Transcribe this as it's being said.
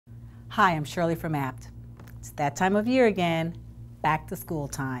Hi, I'm Shirley from Apt. It's that time of year again, back to school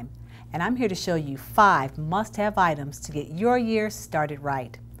time, and I'm here to show you 5 must-have items to get your year started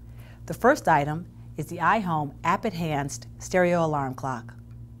right. The first item is the iHome app-enhanced stereo alarm clock.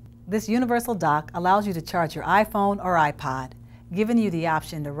 This universal dock allows you to charge your iPhone or iPod, giving you the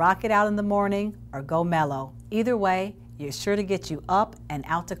option to rock it out in the morning or go mellow. Either way, you're sure to get you up and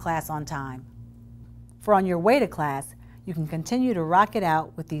out to class on time. For on your way to class, you can continue to rock it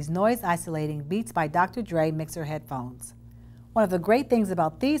out with these noise-isolating Beats by Dr. Dre mixer headphones. One of the great things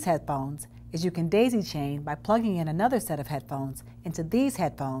about these headphones is you can daisy chain by plugging in another set of headphones into these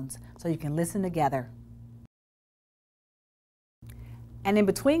headphones so you can listen together. And in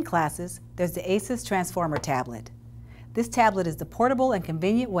between classes, there's the Asus Transformer tablet. This tablet is the portable and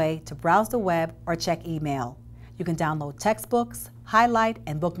convenient way to browse the web or check email. You can download textbooks, highlight,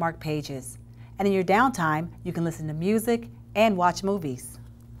 and bookmark pages. And in your downtime, you can listen to music and watch movies.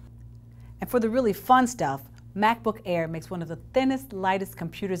 And for the really fun stuff, MacBook Air makes one of the thinnest, lightest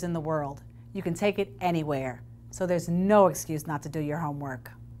computers in the world. You can take it anywhere, so there's no excuse not to do your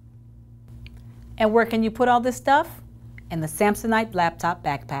homework. And where can you put all this stuff? In the Samsonite laptop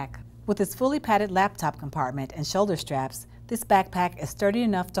backpack. With its fully padded laptop compartment and shoulder straps, this backpack is sturdy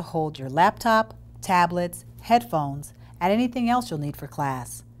enough to hold your laptop, tablets, headphones, and anything else you'll need for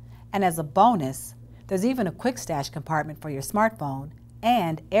class. And as a bonus, there's even a quick stash compartment for your smartphone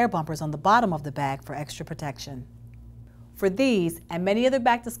and air bumpers on the bottom of the bag for extra protection. For these and many other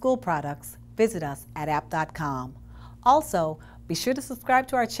back-to-school products, visit us at apt.com. Also, be sure to subscribe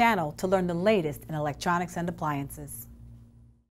to our channel to learn the latest in electronics and appliances.